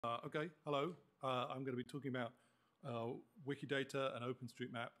Okay, hello. I'm going to be talking about Wikidata and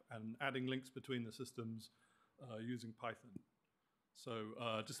OpenStreetMap and adding links between the systems using Python. So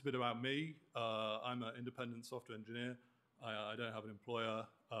just a bit about me. I'm an independent software engineer. I don't have an employer.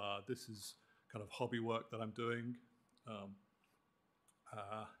 This is kind of hobby work that I'm doing.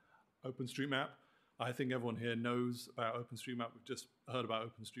 OpenStreetMap. I think everyone here knows about OpenStreetMap. We've just heard about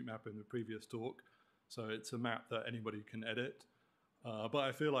OpenStreetMap in the previous talk. So it's a map that anybody can edit. But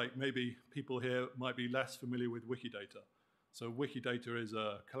I feel like maybe people here might be less familiar with Wikidata. So Wikidata is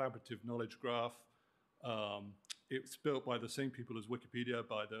a collaborative knowledge graph. It's built by the same people as Wikipedia,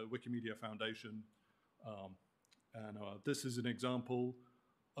 by the Wikimedia Foundation. This is an example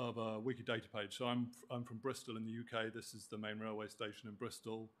of a Wikidata page. So I'm from Bristol in the UK. This is the main railway station in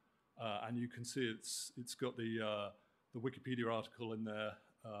Bristol. And you can see it's got the Wikipedia article in there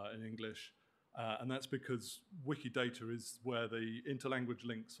in English. And that's because Wikidata is where the interlanguage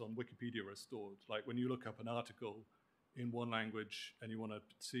links on Wikipedia are stored. Like when you look up an article in one language and you want to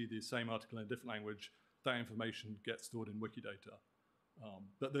see the same article in a different language, that information gets stored in Wikidata.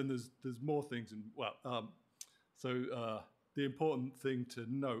 But then there's more things. The important thing to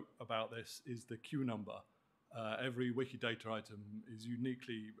note about this is the queue number. Every Wikidata item is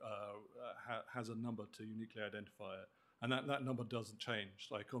uniquely has a number to uniquely identify it. And that number doesn't change.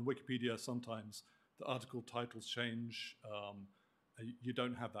 Like on Wikipedia, sometimes the article titles change. You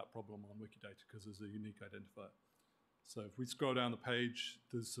don't have that problem on Wikidata because there's a unique identifier. So if we scroll down the page,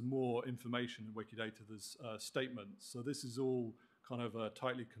 there's some more information in Wikidata. There's statements. So this is all kind of a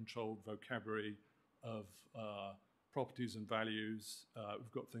tightly controlled vocabulary of properties and values.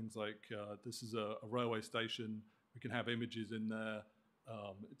 We've got things like this is a railway station. We can have images in there.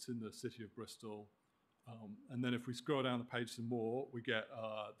 It's in the city of Bristol. And then if we scroll down the page some more, we get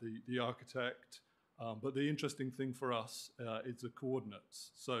the architect. But the interesting thing for us is the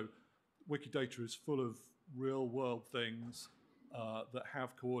coordinates. So Wikidata is full of real world things that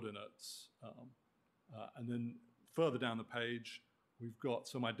have coordinates. And then further down the page, we've got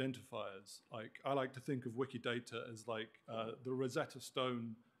some identifiers. Like I like to think of Wikidata as like the Rosetta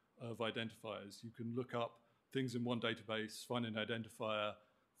Stone of identifiers. You can look up things in one database, find an identifier,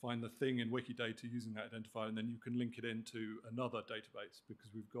 find the thing in Wikidata using that identifier, and then you can link it into another database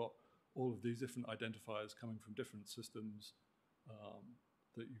because we've got all of these different identifiers coming from different systems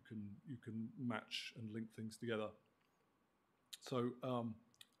that you can match and link things together. So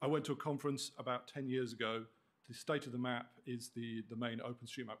I went to a conference about 10 years ago. The State of the Map is the main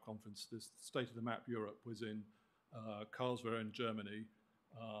OpenStreetMap conference. This State of the Map Europe was in Karlsruhe in Germany.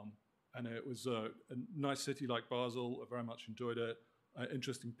 And it was a nice city like Basel. I very much enjoyed it.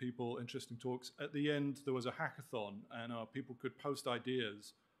 Interesting people, interesting talks. At the end, there was a hackathon, and people could post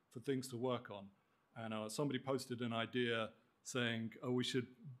ideas for things to work on. And somebody posted an idea saying, oh, we should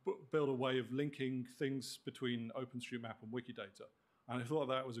build a way of linking things between OpenStreetMap and Wikidata. And I thought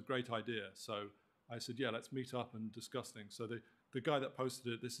that was a great idea. So I said, yeah, let's meet up and discuss things. So the guy that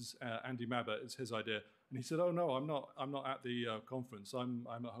posted it, this is Andy Mabbott, it's his idea. And he said, oh, no, I'm not at the conference. I'm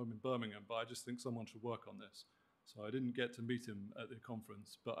at home in Birmingham, but I just think someone should work on this. So I didn't get to meet him at the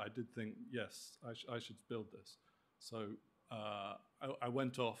conference, but I did think, yes, I should build this. So I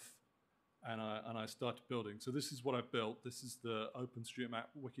went off and I started building. So this is what I've built. This is the OpenStreetMap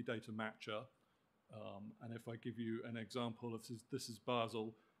Wikidata matcher. And if I give you an example of this is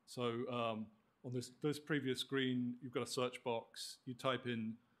Basel. So on this previous screen, you've got a search box. You type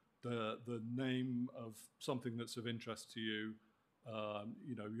in the name of something that's of interest to you,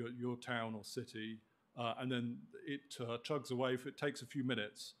 your town or city. And then it chugs away. It takes a few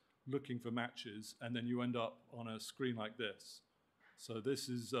minutes looking for matches, and then you end up on a screen like this. So this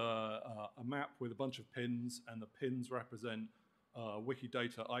is a map with a bunch of pins, and the pins represent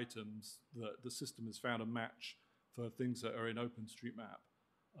Wikidata items that the system has found a match for things that are in OpenStreetMap.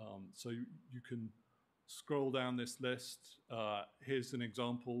 So you can scroll down this list. Here's an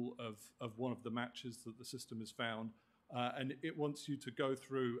example of one of the matches that the system has found. And it wants you to go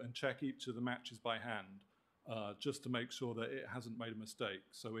through and check each of the matches by hand, just to make sure that it hasn't made a mistake.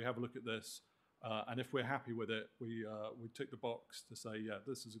 So we have a look at this, and if we're happy with it, we tick the box to say, yeah,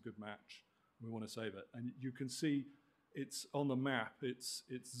 this is a good match. We want to save it. And you can see it's on the map. It's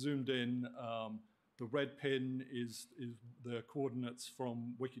zoomed in. The red pin is the coordinates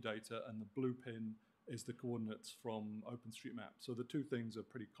from Wikidata, and the blue pin is the coordinates from OpenStreetMap. So the two things are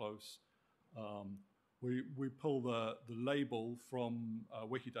pretty close. We pull the label from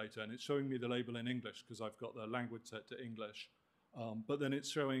Wikidata, and it's showing me the label in English because I've got the language set to English. But then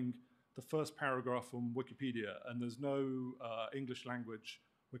it's showing the first paragraph from Wikipedia, and there's no English language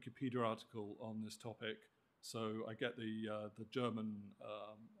Wikipedia article on this topic. So I get the German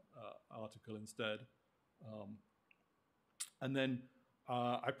article instead. And then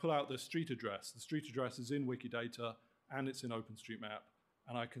I pull out the street address. The street address is in Wikidata and it's in OpenStreetMap,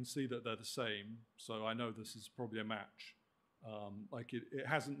 and I can see that they're the same, so I know this is probably a match. Like it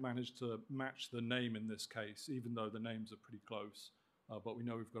hasn't managed to match the name in this case, even though the names are pretty close, but we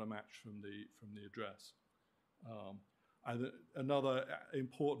know we've got a match from the address. And another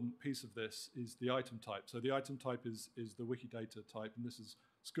important piece of this is the item type. So the item type is the Wikidata type, and this is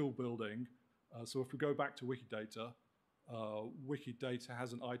school building. So if we go back to Wikidata, Wikidata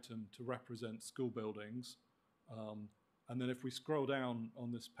has an item to represent school buildings. And then if we scroll down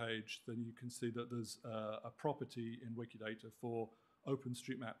on this page, then you can see that there's a property in Wikidata for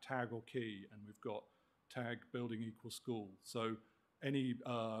OpenStreetMap tag or key, and we've got tag building equals school. So any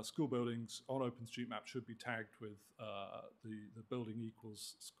school buildings on OpenStreetMap should be tagged with the building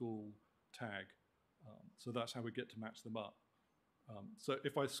equals school tag. So that's how we get to match them up. So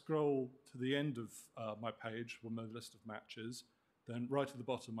if I scroll to the end of my page with my list of matches, then right at the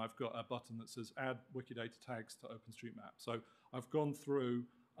bottom I've got a button that says add Wikidata tags to OpenStreetMap. So I've gone through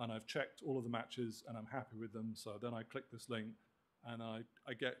and I've checked all of the matches and I'm happy with them. So then I click this link and I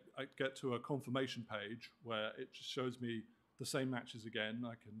get to a confirmation page where it just shows me the same matches again.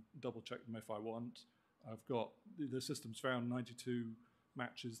 I can double check them if I want. I've got, the system's found 92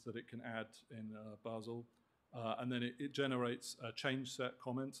 matches that it can add in Basel. And then it generates a change set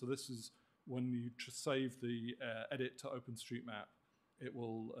comment. So this is when you save the edit to OpenStreetMap, it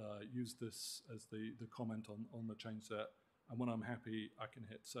will use this as the comment on the change set. And when I'm happy, I can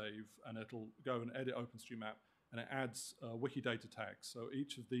hit save, and it'll go and edit OpenStreetMap, and it adds Wikidata tags. So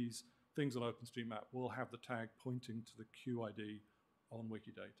each of these things on OpenStreetMap will have the tag pointing to the QID on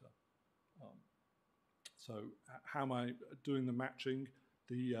Wikidata. So how am I doing the matching?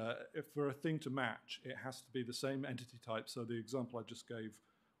 If for a thing to match, it has to be the same entity type. So the example I just gave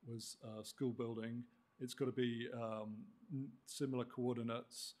was school building. It's got to be similar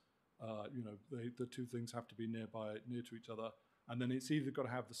coordinates. You know, the two things have to be near to each other. And then it's either got to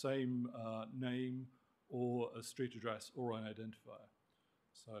have the same name or a street address or an identifier.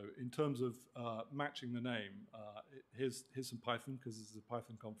 So in terms of matching the name, here's some Python, because this is a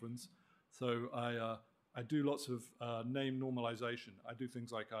Python conference. So I do lots of name normalization. I do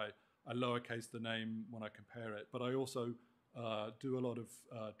things like I lowercase the name when I compare it, but I also do a lot of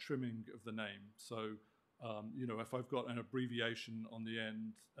trimming of the name. So, you know, if I've got an abbreviation on the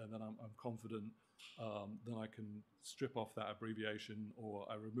end and then I'm confident, then I can strip off that abbreviation, or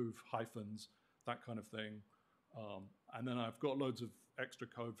I remove hyphens, that kind of thing. And then I've got loads of extra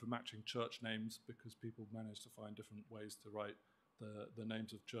code for matching church names, because people manage to find different ways to write the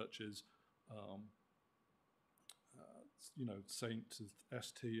names of churches. You know, Saint is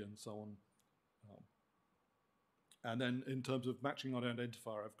ST and so on. And then in terms of matching on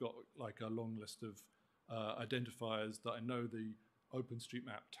identifier, I've got like a long list of identifiers that I know the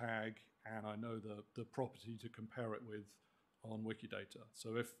OpenStreetMap tag, and I know the property to compare it with on Wikidata.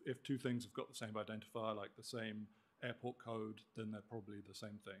 So if two things have got the same identifier, like the same airport code, then they're probably the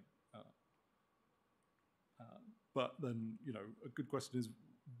same thing. But then, you know, a good question is,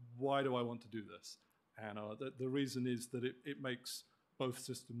 why do I want to do this? And the reason is that it makes both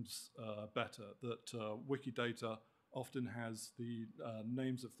systems better. That Wikidata often has the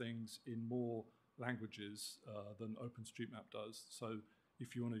names of things in more languages than OpenStreetMap does. So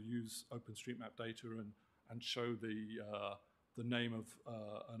if you want to use OpenStreetMap data and show the name of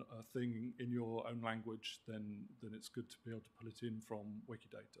a thing in your own language, then it's good to be able to pull it in from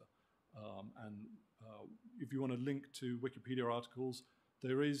Wikidata. And if you want to link to Wikipedia articles,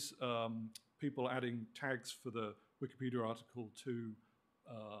 there is people adding tags for the Wikipedia article to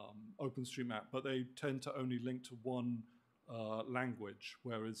OpenStreetMap, but they tend to only link to one language,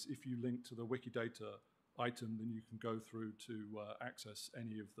 whereas if you link to the Wikidata item, then you can go through to access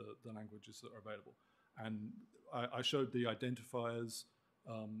any of the languages that are available. And I showed the identifiers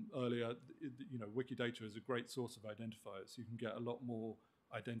earlier. You know, Wikidata is a great source of identifiers. You can get a lot more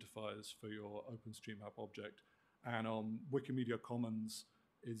identifiers for your OpenStreetMap object. And Wikimedia Commons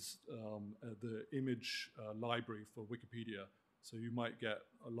is the image library for Wikipedia. So you might get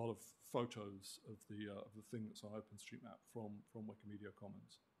a lot of photos of the thing that's on OpenStreetMap from Wikimedia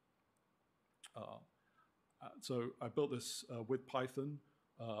Commons. So I built this with Python.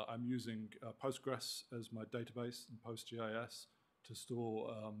 I'm using Postgres as my database and PostGIS to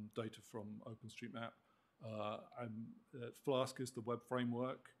store data from OpenStreetMap. Flask is the web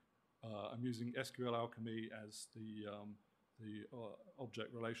framework. I'm using SQL Alchemy as the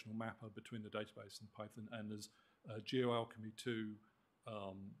object relational mapper between the database and Python, and there's GeoAlchemy 2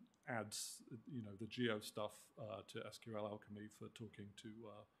 adds, the geo stuff to SQL Alchemy for talking to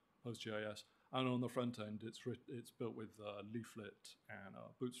PostGIS. And on the front end, it's built with Leaflet and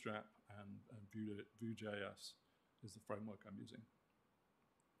Bootstrap and Vue.js is the framework I'm using.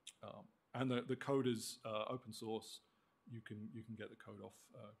 And the code is open source. You can get the code off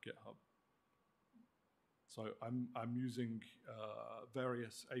GitHub. So I'm using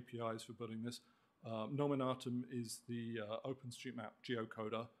various APIs for building this. Nominatum is the OpenStreetMap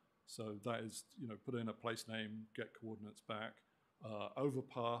geocoder. So that is, put in a place name, get coordinates back.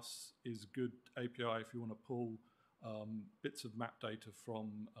 Overpass is a good API if you want to pull bits of map data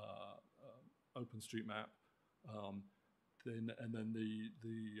from OpenStreetMap. Then the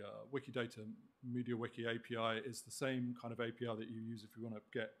Wikidata MediaWiki API is the same kind of API that you use if you want to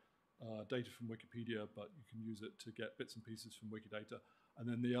get data from Wikipedia, but you can use it to get bits and pieces from Wikidata. And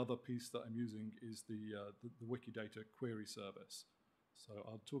then the other piece that I'm using is the Wikidata query service. So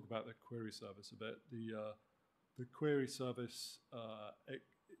I'll talk about the query service a bit. The query service,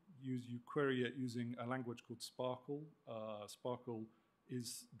 you query it using a language called Sparkle. Sparkle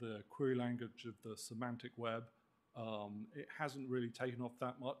is the query language of the semantic web. It hasn't really taken off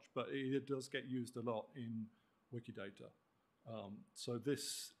that much, but it does get used a lot in Wikidata. So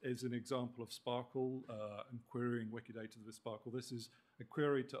this is an example of Sparkle and querying Wikidata with Sparkle. This is a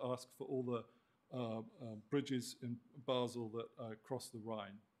query to ask for all the bridges in Basel that cross the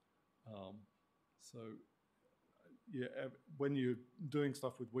Rhine. Yeah, when you're doing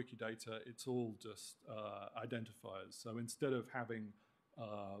stuff with Wikidata, it's all just identifiers. So instead of having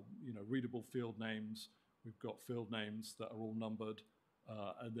readable field names, we've got field names that are all numbered,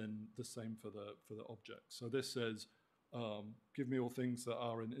 and then the same for the object. So this says, give me all things that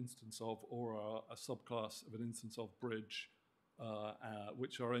are an instance of or are a subclass of an instance of bridge,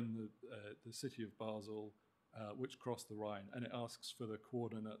 which are in the city of Basel, which cross the Rhine, and it asks for the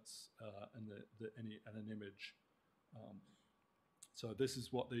coordinates and an image. So this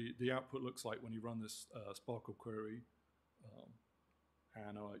is what the output looks like when you run this Sparkle query.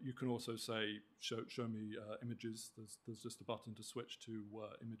 And you can also say, show me images. There's just a button to switch to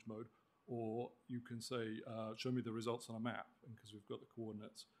image mode. Or you can say, show me the results on a map. And because we've got the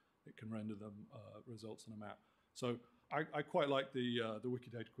coordinates, it can render them results on a map. So I quite like the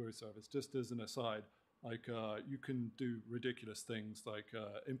Wikidata query service. Just as an aside, like you can do ridiculous things like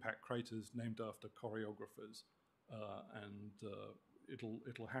impact craters named after choreographers. And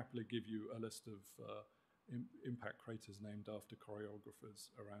it'll happily give you a list of impact craters named after choreographers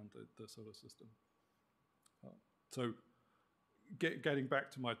around the solar system. So getting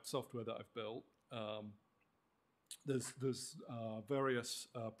back to my software that I've built, there's various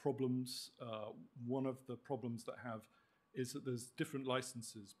problems. One of the problems that is that there's different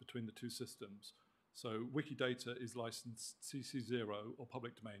licenses between the two systems. So Wikidata is licensed CC0 or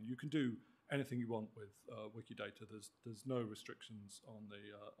public domain. You can do anything you want with Wikidata. There's no restrictions on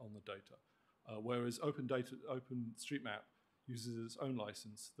the data. Whereas OpenStreetMap uses its own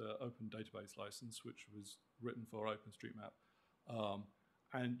license, the Open Database license, which was written for OpenStreetMap.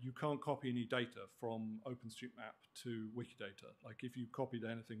 And you can't copy any data from OpenStreetMap to Wikidata. Like if you copied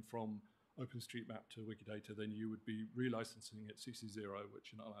anything from OpenStreetMap to Wikidata, then you would be relicensing it CC0,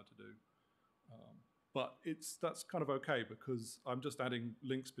 which you're not allowed to do. But that's kind of okay because I'm just adding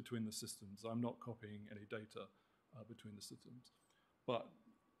links between the systems. I'm not copying any data between the systems. But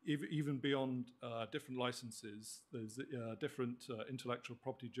even beyond different licenses, there's different intellectual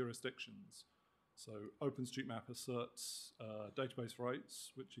property jurisdictions. So OpenStreetMap asserts database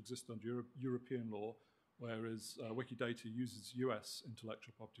rights, which exist under European law, whereas Wikidata uses US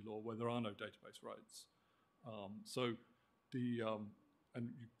intellectual property law, where there are no database rights. And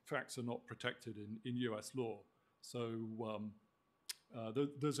facts are not protected in US law. So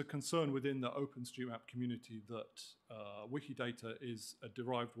there's a concern within the OpenStreetMap community that Wikidata is a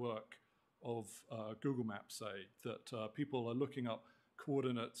derived work of Google Maps, say, that people are looking up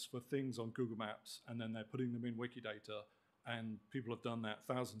coordinates for things on Google Maps and then they're putting them in Wikidata, and people have done that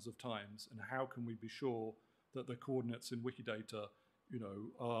thousands of times. And how can we be sure that the coordinates in Wikidata,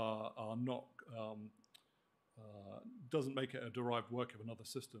 are not doesn't make it a derived work of another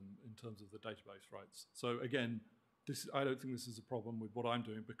system in terms of the database rights? So again, I don't think this is a problem with what I'm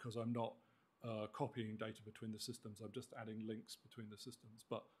doing because I'm not copying data between the systems. I'm just adding links between the systems.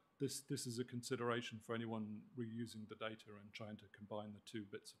 But this is a consideration for anyone reusing the data and trying to combine the two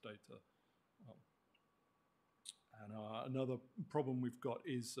bits of data. And another problem we've got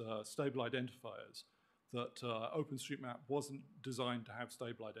is stable identifiers. That OpenStreetMap wasn't designed to have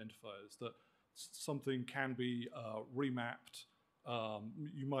stable identifiers. That something can be remapped.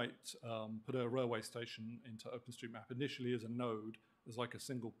 You might put a railway station into OpenStreetMap initially as a node, as like a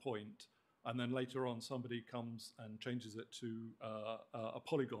single point, and then later on somebody comes and changes it to a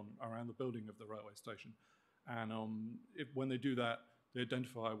polygon around the building of the railway station. And when they do that, the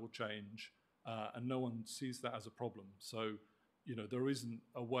identifier will change, and no one sees that as a problem. So, you know, there isn't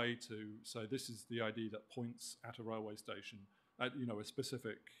a way to say this is the ID that points at a railway station, at, you know, a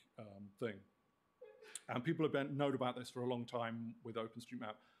specific thing. And people have known about this for a long time with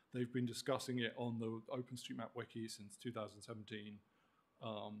OpenStreetMap. They've been discussing it on the OpenStreetMap wiki since 2017.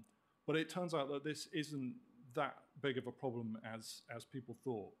 But it turns out that this isn't that big of a problem as people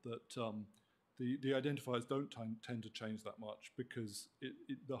thought, that the identifiers don't tend to change that much because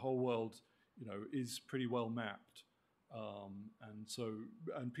the whole world, you know, is pretty well mapped.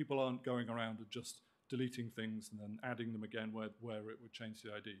 And people aren't going around and just deleting things and then adding them again where it would change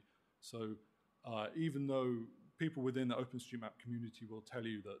the ID. So even though people within the OpenStreetMap community will tell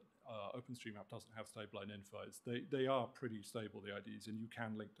you that OpenStreetMap doesn't have stable identifiers, they are pretty stable, the IDs, and you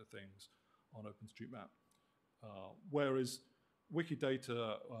can link to things on OpenStreetMap. Whereas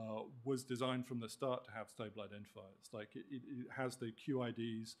Wikidata was designed from the start to have stable identifiers. Like it has the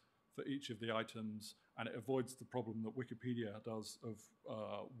QIDs for each of the items, and it avoids the problem that Wikipedia does of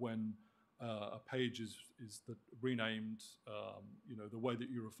when a page is renamed, you know, the way that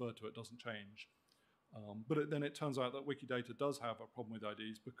you refer to it doesn't change. But then it turns out that Wikidata does have a problem with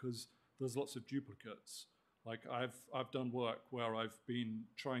IDs because there's lots of duplicates. Like I've done work where I've been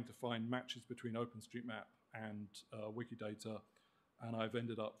trying to find matches between OpenStreetMap and Wikidata, and I've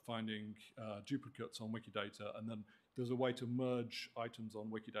ended up finding duplicates on Wikidata, and then there's a way to merge items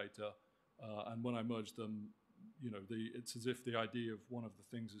on Wikidata, and when I merge them, you know, it's as if the ID of one of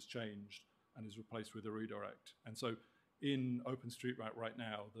the things has changed and is replaced with a redirect. And so in OpenStreetMap right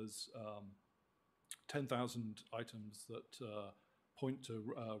now, there's 10,000 items that point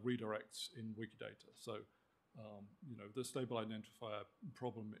to redirects in Wikidata. So, you know, the stable identifier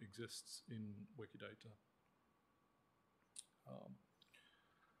problem exists in Wikidata.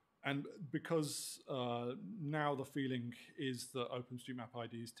 And because now the feeling is that OpenStreetMap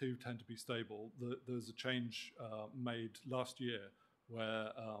IDs too tend to be stable, there's a change made last year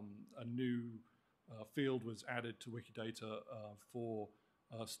where a new field was added to Wikidata for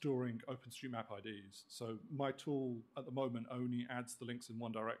storing OpenStreetMap IDs. So my tool at the moment only adds the links in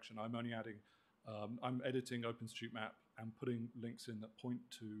one direction. I'm only adding, I'm editing OpenStreetMap and putting links in that point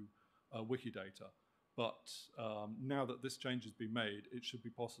to Wikidata. But now that this change has been made, it should be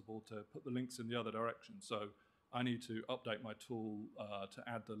possible to put the links in the other direction. So I need to update my tool to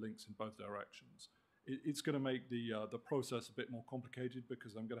add the links in both directions. It's going to make the process a bit more complicated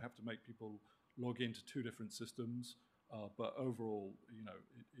because I'm going to have to make people log into two different systems. But overall, you know,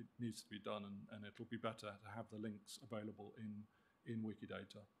 it needs to be done, and it'll be better to have the links available in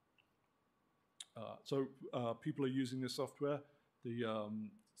Wikidata. So people are using this software.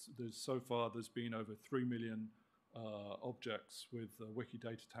 So far, there's been over 3 million objects with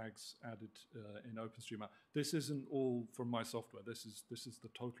Wikidata tags added in OpenStreetMap. This isn't all from my software. This is the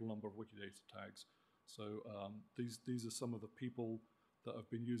total number of Wikidata tags. So these are some of the people that have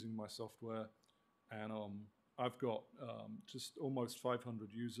been using my software, and I've got just almost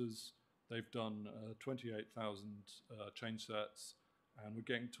 500 users. They've done 28,000 change sets, and we're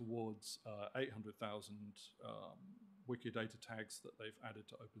getting towards 800,000 Wikidata tags that they've added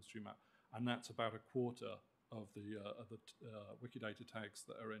to OpenStreetMap, and that's about a quarter of the Wikidata tags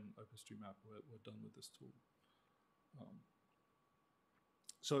that are in OpenStreetMap were done with this tool.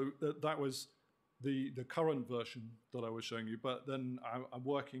 So that was the current version that I was showing you, but then I'm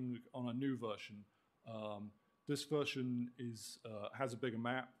working on a new version. This version has a bigger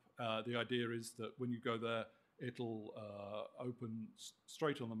map. The idea is that when you go there, it'll open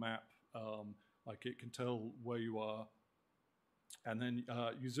straight on the map, like it can tell where you are, and then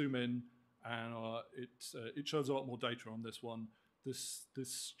you zoom in, and it shows a lot more data on this one. This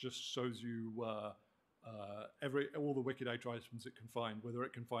just shows you all the Wikidata items it can find, whether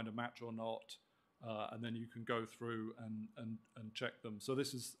it can find a match or not, and then you can go through and check them. So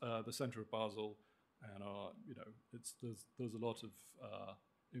this is the center of Basel. And you know, there's a lot of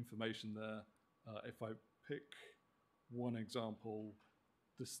information there. If I pick one example,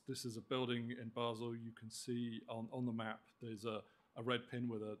 this is a building in Basel. You can see on the map there's a red pin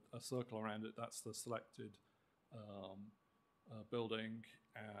with a circle around it. That's the selected building.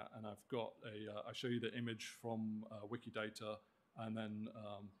 And I've got I show you the image from Wikidata, and then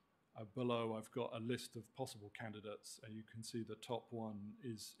below I've got a list of possible candidates, and you can see the top one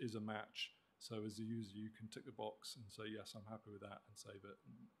is a match. So as a user, you can tick the box and say, yes, I'm happy with that, and save it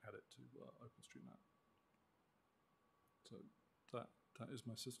and add it to OpenStreetMap. So that is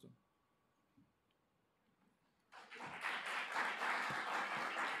my system.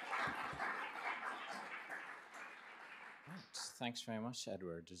 Thanks very much,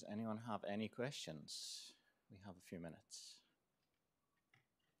 Edward. Does anyone have any questions? We have a few minutes.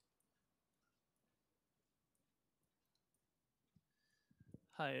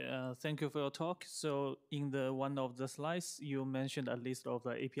 Hi, thank you for your talk. So in one of the slides, you mentioned a list of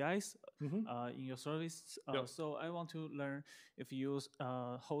the APIs in your service. Yep. So I want to learn if you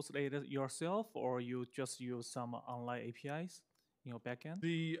host it yourself or you just use some online APIs in your backend.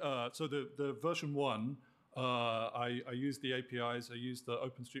 So the version 1, I use the APIs. I use the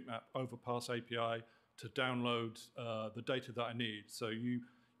OpenStreetMap Overpass API to download the data that I need. So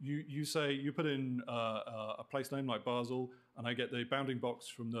you say you put in a place name like Basel, and I get the bounding box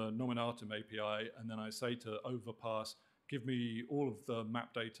from the nominatum API, and then I say to Overpass, give me all of the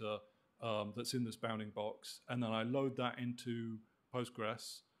map data that's in this bounding box, and then I load that into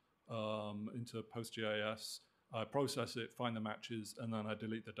Postgres, into PostGIS. I process it, find the matches, and then I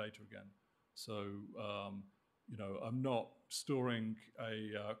delete the data again. So you know, I'm not storing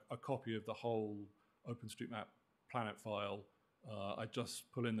a copy of the whole OpenStreetMap planet file. I just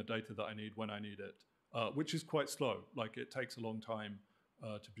pull in the data that I need when I need it, which is quite slow. Like, it takes a long time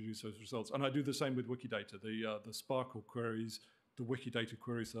to produce those results. And I do the same with Wikidata. The Sparkle queries, the Wikidata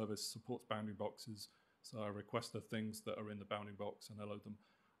query service supports bounding boxes. So I request the things that are in the bounding box and I load them.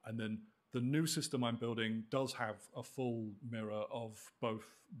 And then the new system I'm building does have a full mirror of both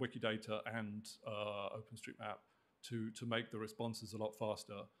Wikidata and OpenStreetMap to make the responses a lot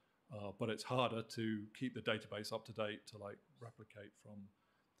faster. But it's harder to keep the database up to date to like replicate from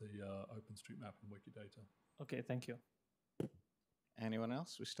the OpenStreetMap and Wikidata. Okay, thank you. Anyone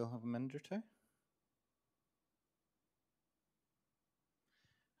else? We still have a minute or two.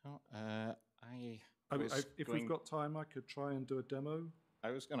 Oh, if we've got time, I could try and do a demo. I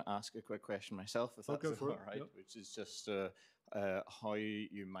was going to ask a quick question myself, if that's all right, yep. Which is just how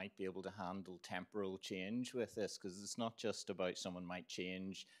you might be able to handle temporal change with this, because it's not just about someone might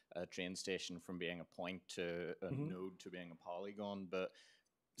change a train station from being a point to a node to being a polygon, but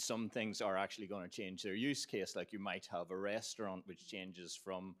some things are actually going to change their use case. Like, you might have a restaurant which changes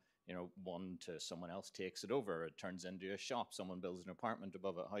from, you know, one to someone else takes it over. It turns into a shop. Someone builds an apartment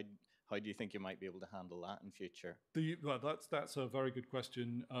above it. How do you think you might be able to handle that in future? Well, that's a very good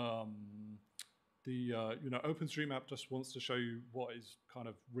question. You know, OpenStreetMap just wants to show you what is kind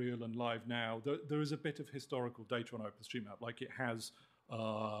of real and live now. There is a bit of historical data on OpenStreetMap, like it has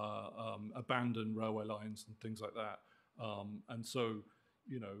abandoned railway lines and things like that. And so,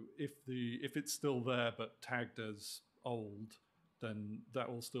 you know, if it's still there but tagged as old, then that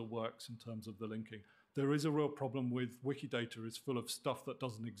all still works in terms of the linking. There is a real problem with Wikidata. It's full of stuff that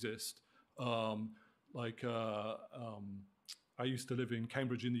doesn't exist. I used to live in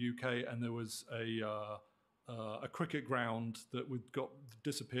Cambridge in the UK, and there was a cricket ground that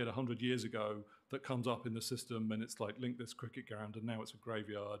disappeared 100 years ago that comes up in the system, and it's like, link this cricket ground, and now it's a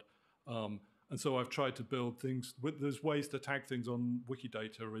graveyard. And so I've tried to build things. There's ways to tag things on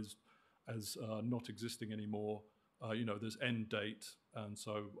Wikidata as not existing anymore. You know, there's end date, and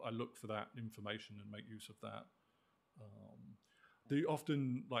so I look for that information and make use of that.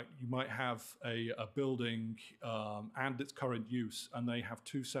 Often, like, you might have a building and its current use, and they have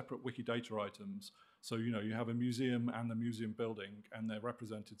two separate Wikidata items. So, you know, you have a museum and the museum building, and they're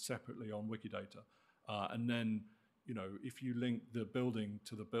represented separately on Wikidata. And then, you know, if you link the building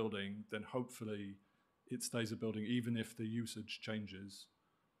to the building, then hopefully it stays a building, even if the usage changes.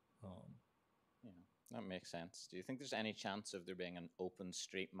 Yeah, that makes sense. Do you think there's any chance of there being an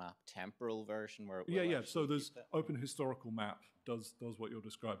OpenStreetMap temporal version where it will Yeah. So there's Open Historical Map does what you're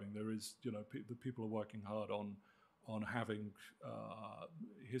describing. There is, you know, the people are working hard on having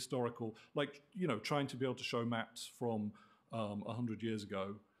historical, like, you know, trying to be able to show maps from 100 years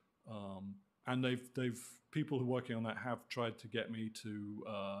ago. And people who are working on that have tried to get me to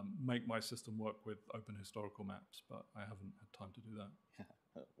make my system work with Open Historical Maps, but I haven't had time to do that.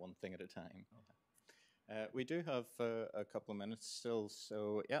 Yeah, one thing at a time. We do have a couple of minutes still,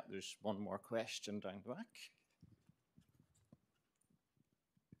 so yeah, there's one more question down the back.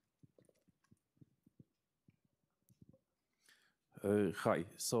 Hi.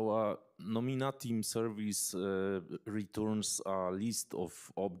 So nominatim service returns a list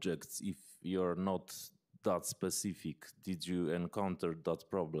of objects if you're not that specific. Did you encounter that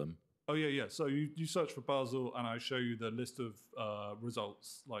problem? Oh, yeah. So you search for Basel, and I show you the list of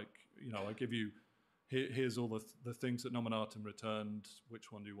results. Like, you know, I give you, here's all the things that nominatum returned.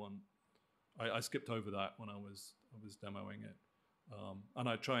 Which one do you want? I skipped over that when I was demoing it. And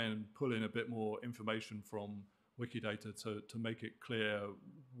I try and pull in a bit more information from Wikidata to make it clear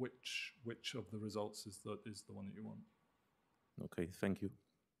which of the results is the one that you want. Okay, thank you.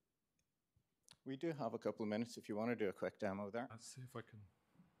 We do have a couple of minutes if you want to do a quick demo there. Let's see if I can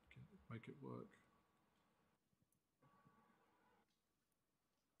make it work.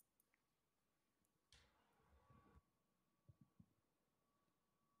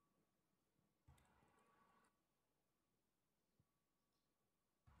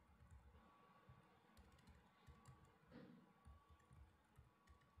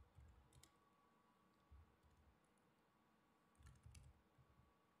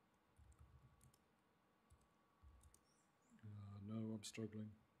 No, I'm struggling.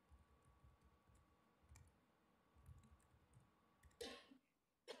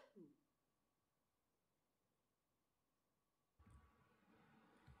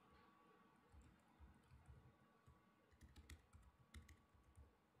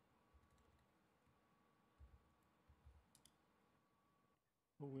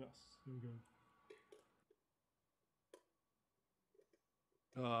 Oh yes, here we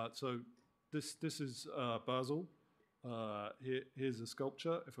go. So this is Basel. Here's a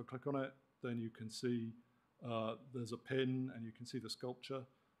sculpture. If I click on it, then you can see there's a pin, and you can see the sculpture.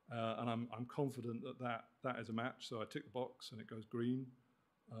 And I'm confident that is a match. So I tick the box, and it goes green.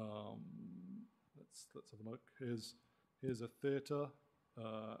 Let's have a look. Here's a theatre,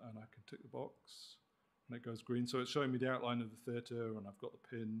 and I can tick the box, and it goes green. So it's showing me the outline of the theatre, and I've got the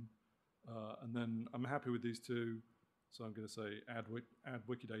pin. And then I'm happy with these two. So I'm going to say add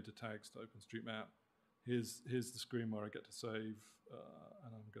Wikidata tags to OpenStreetMap. Here's the screen where I get to save,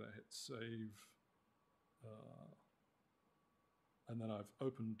 and I'm going to hit save. And then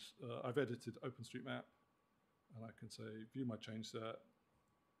I've edited OpenStreetMap, and I can say view my change set.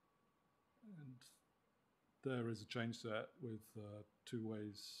 And there is a change set with 2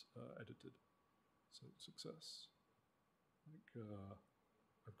 ways edited. So success.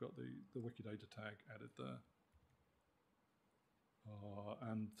 I've got the Wikidata tag added there.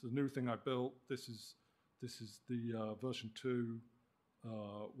 And the new thing I built, this is the version 2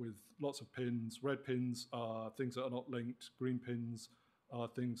 with lots of pins. Red pins are things that are not linked. Green pins are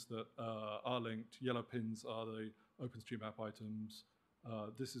things that are linked. Yellow pins are the OpenStreetMap items.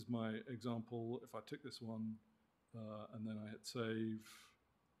 This is my example. If I tick this one and then I hit save,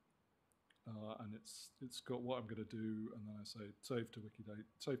 and it's got what I'm going to do, and then I say save to Wikidata,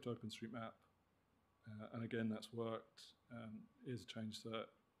 save to OpenStreetMap, and again that's worked. And here's a change set.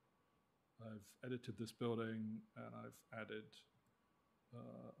 I've edited this building, and I've added a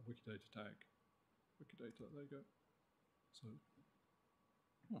Wikidata tag. Wikidata, there you go. So,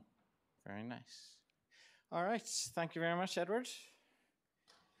 very nice. All right, thank you very much, Edward.